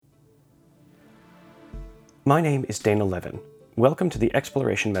My name is Dana Levin. Welcome to the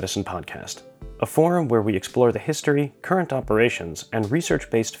Exploration Medicine Podcast, a forum where we explore the history, current operations, and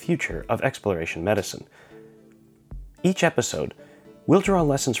research-based future of exploration medicine. Each episode, we'll draw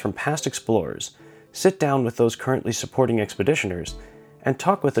lessons from past explorers, sit down with those currently supporting expeditioners, and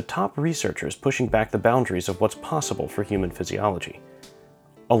talk with the top researchers pushing back the boundaries of what's possible for human physiology.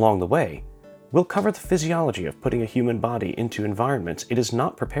 Along the way, we'll cover the physiology of putting a human body into environments it is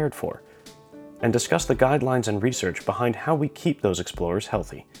not prepared for, and discuss the guidelines and research behind how we keep those explorers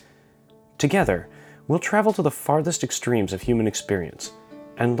healthy. Together, we'll travel to the farthest extremes of human experience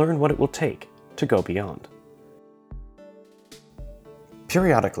and learn what it will take to go beyond.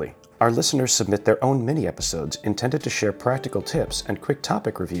 Periodically, our listeners submit their own mini-episodes intended to share practical tips and quick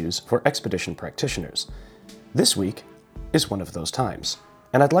topic reviews for expedition practitioners. This week is one of those times,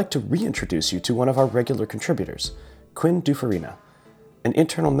 and I'd like to reintroduce you to one of our regular contributors, Quinn Dufarina, an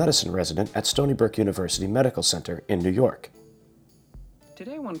internal medicine resident at Stony Brook University Medical Center in New York.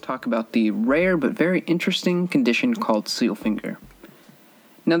 Today I want to talk about the rare but very interesting condition called seal finger.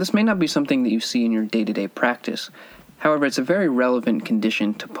 Now, this may not be something that you see in your day-to-day practice. However, it's a very relevant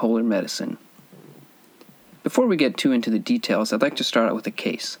condition to polar medicine. Before we get too into the details, I'd like to start out with a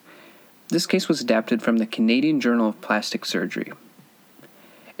case. This case was adapted from the Canadian Journal of Plastic Surgery.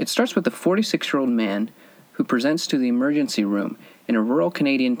 It starts with a 46-year-old man who presents to the emergency room in a rural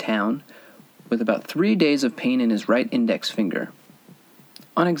Canadian town with about 3 days of pain in his right index finger.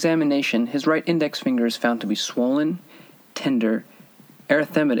 On examination, his right index finger is found to be swollen, tender,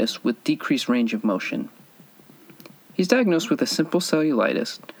 erythematous with decreased range of motion. He's diagnosed with a simple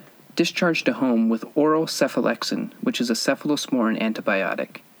cellulitis, discharged to home with oral cephalexin, which is a cephalosporin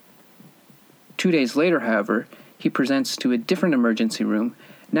antibiotic. 2 days later, however, he presents to a different emergency room,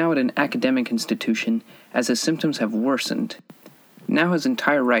 now at an academic institution, as his symptoms have worsened. Now his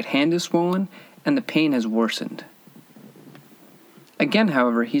entire right hand is swollen, and the pain has worsened. Again,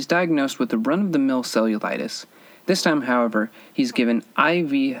 however, he's diagnosed with the run-of-the-mill cellulitis. This time, however, he's given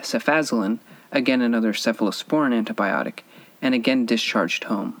IV cefazolin, again another cephalosporin antibiotic, and again discharged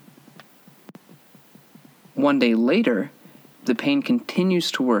home. 1 day later, the pain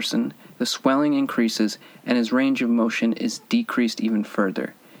continues to worsen, the swelling increases, and his range of motion is decreased even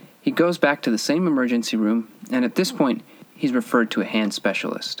further. He goes back to the same emergency room, and at this point, he's referred to a hand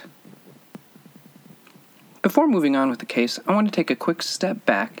specialist. Before moving on with the case, I want to take a quick step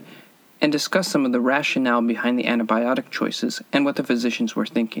back and discuss some of the rationale behind the antibiotic choices and what the physicians were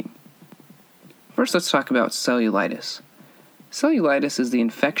thinking. First, let's talk about cellulitis. Cellulitis is the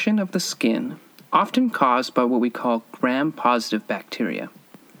infection of the skin, often caused by what we call gram-positive bacteria.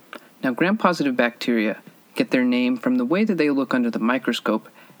 Now, gram-positive bacteria get their name from the way that they look under the microscope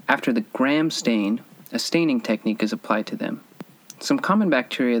after the gram stain, a staining technique, is applied to them. Some common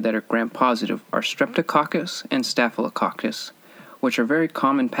bacteria that are gram-positive are Streptococcus and Staphylococcus, which are very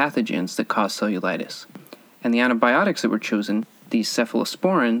common pathogens that cause cellulitis. And the antibiotics that were chosen, these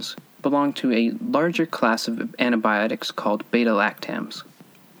cephalosporins, belong to a larger class of antibiotics called beta-lactams.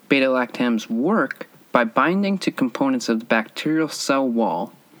 Beta-lactams work by binding to components of the bacterial cell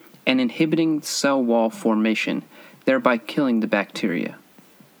wall and inhibiting cell wall formation, thereby killing the bacteria.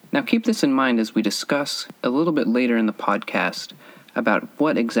 Now keep this in mind as we discuss a little bit later in the podcast about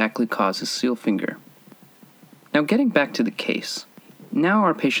what exactly causes seal finger. Now getting back to the case. Now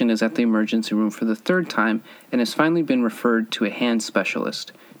our patient is at the emergency room for the third time and has finally been referred to a hand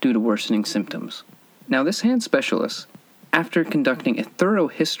specialist due to worsening symptoms. Now this hand specialist, after conducting a thorough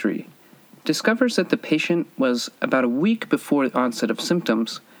history, discovers that the patient was about a week before the onset of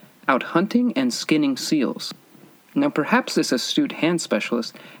symptoms out hunting and skinning seals. Now perhaps this astute hand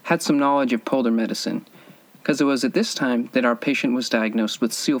specialist had some knowledge of polar medicine, because it was at this time that our patient was diagnosed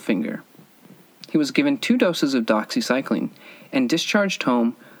with seal finger. He was given 2 doses of doxycycline and discharged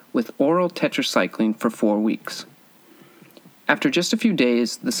home with oral tetracycline for 4 weeks. After just a few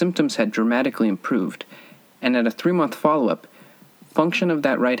days, the symptoms had dramatically improved, and at a 3-month follow-up, function of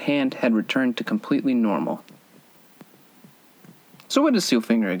that right hand had returned to completely normal. So what is seal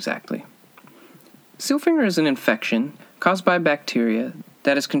finger exactly? Seal finger is an infection caused by bacteria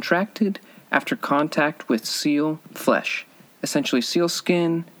that is contracted after contact with seal flesh, essentially seal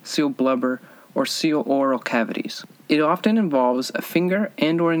skin, seal blubber, or seal oral cavities. It often involves a finger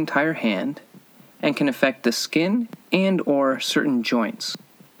and or entire hand and can affect the skin and or certain joints.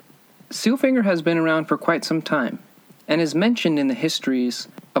 Seal finger has been around for quite some time and is mentioned in the histories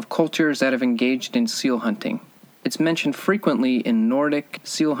of cultures that have engaged in seal hunting. It's mentioned frequently in Nordic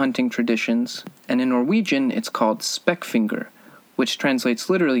seal hunting traditions, and in Norwegian it's called speckfinger, which translates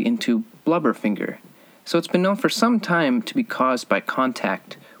literally into blubber finger. So it's been known for some time to be caused by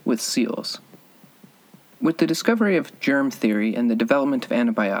contact with seals. With the discovery of germ theory and the development of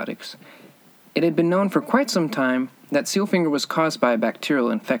antibiotics, it had been known for quite some time that seal finger was caused by a bacterial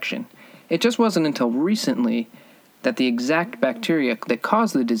infection. It just wasn't until recently that the exact bacteria that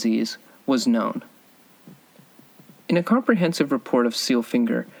caused the disease was known. In a comprehensive report of seal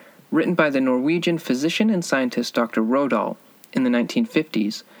finger, written by the Norwegian physician and scientist Dr. Rodal in the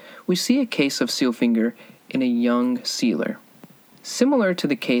 1950s, we see a case of seal finger in a young sealer. Similar to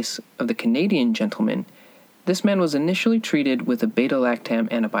the case of the Canadian gentleman, this man was initially treated with a beta-lactam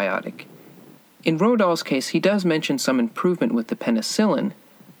antibiotic. In Rodal's case, he does mention some improvement with the penicillin,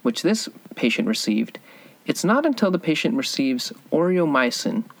 which this patient received. It's not until the patient receives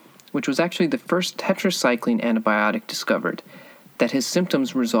aureomycin, which was actually the first tetracycline antibiotic discovered, that his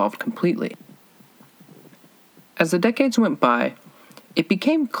symptoms resolved completely. As the decades went by, it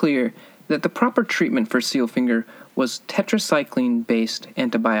became clear that the proper treatment for seal finger was tetracycline-based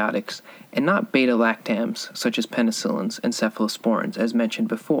antibiotics and not beta-lactams such as penicillins and cephalosporins, as mentioned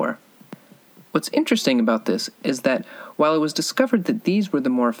before. What's interesting about this is that while it was discovered that these were the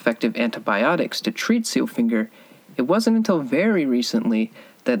more effective antibiotics to treat seal finger, it wasn't until very recently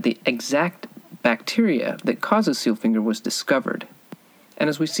that the exact bacteria that causes seal finger was discovered. And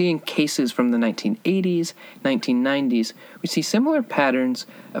as we see in cases from the 1980s, 1990s, we see similar patterns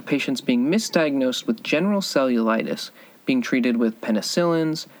of patients being misdiagnosed with general cellulitis, being treated with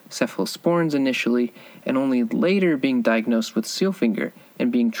penicillins, cephalosporins initially, and only later being diagnosed with seal finger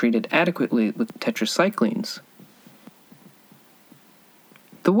and being treated adequately with tetracyclines.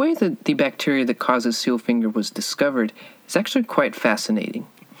 The way that the bacteria that causes seal finger was discovered is actually quite fascinating.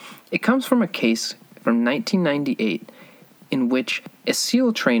 It comes from a case from 1998 in which a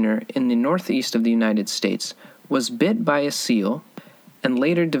seal trainer in the northeast of the United States was bit by a seal and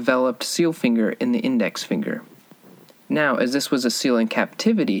later developed seal finger in the index finger. Now, as this was a seal in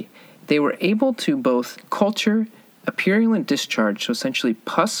captivity, they were able to both culture a purulent discharge, so essentially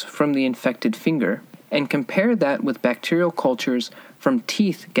pus from the infected finger, and compare that with bacterial cultures from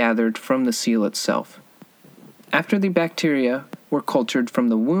teeth gathered from the seal itself. After the bacteria were cultured from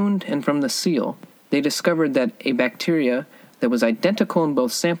the wound and from the seal, they discovered that a bacteria that was identical in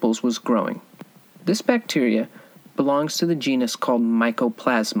both samples was growing. This bacteria belongs to the genus called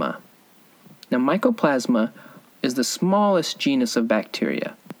Mycoplasma. Now, Mycoplasma is the smallest genus of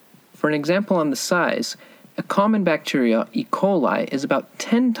bacteria. For an example on the size, a common bacteria, E. coli, is about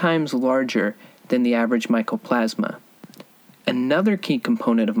 10 times larger than the average Mycoplasma. Another key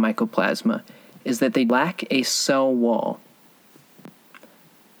component of Mycoplasma is that they lack a cell wall.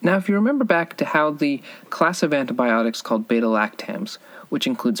 Now, if you remember back to how the class of antibiotics called beta-lactams, which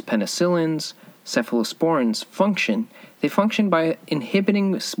includes penicillins, cephalosporins, function, they function by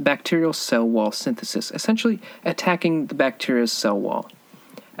inhibiting bacterial cell wall synthesis, essentially attacking the bacteria's cell wall.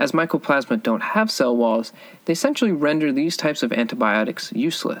 As Mycoplasma don't have cell walls, they essentially render these types of antibiotics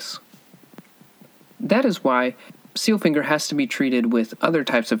useless. That is why seal finger has to be treated with other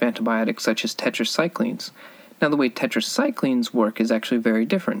types of antibiotics such as tetracyclines. Now, the way tetracyclines work is actually very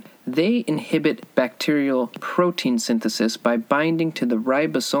different. They inhibit bacterial protein synthesis by binding to the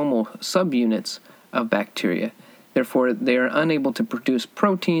ribosomal subunits of bacteria. Therefore, they are unable to produce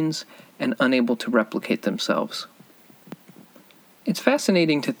proteins and unable to replicate themselves. It's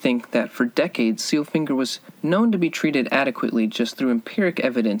fascinating to think that for decades, seal finger was known to be treated adequately just through empiric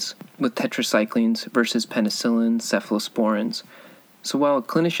evidence with tetracyclines versus penicillins, cephalosporins. So while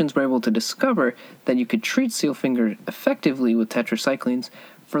clinicians were able to discover that you could treat seal finger effectively with tetracyclines,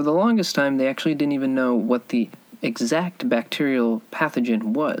 for the longest time they actually didn't even know what the exact bacterial pathogen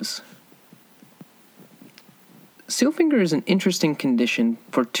was. Seal finger is an interesting condition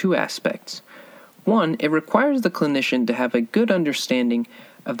for two aspects. One, it requires the clinician to have a good understanding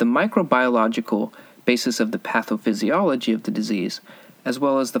of the microbiological basis of the pathophysiology of the disease, as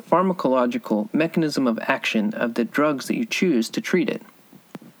well as the pharmacological mechanism of action of the drugs that you choose to treat it.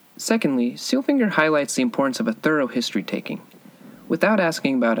 Secondly, seal finger highlights the importance of a thorough history taking. Without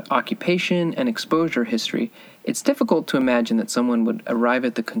asking about occupation and exposure history, it's difficult to imagine that someone would arrive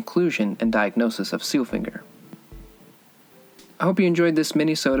at the conclusion and diagnosis of seal finger. I hope you enjoyed this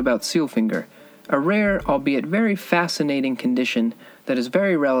mini-sode about seal finger, a rare, albeit very fascinating condition that is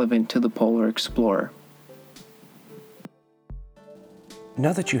very relevant to the polar explorer.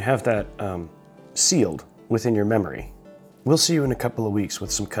 Now that you have that sealed within your memory, we'll see you in a couple of weeks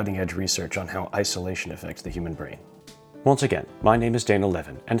with some cutting-edge research on how isolation affects the human brain. Once again, my name is Dana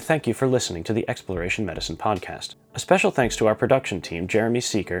Levin, and thank you for listening to the Exploration Medicine podcast. A special thanks to our production team, Jeremy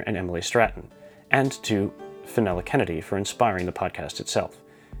Seeker and Emily Stratton, and to Fenella Kennedy for inspiring the podcast itself.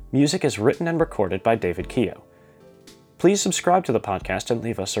 Music is written and recorded by David Keogh. Please subscribe to the podcast and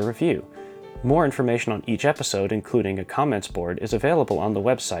leave us a review. More information on each episode, including a comments board, is available on the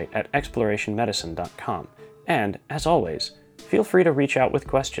website at explorationmedicine.com. And, as always, feel free to reach out with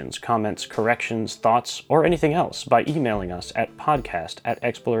questions, comments, corrections, thoughts, or anything else by emailing us at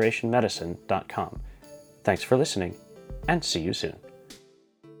podcast@explorationmedicine.com. Thanks for listening, and see you soon.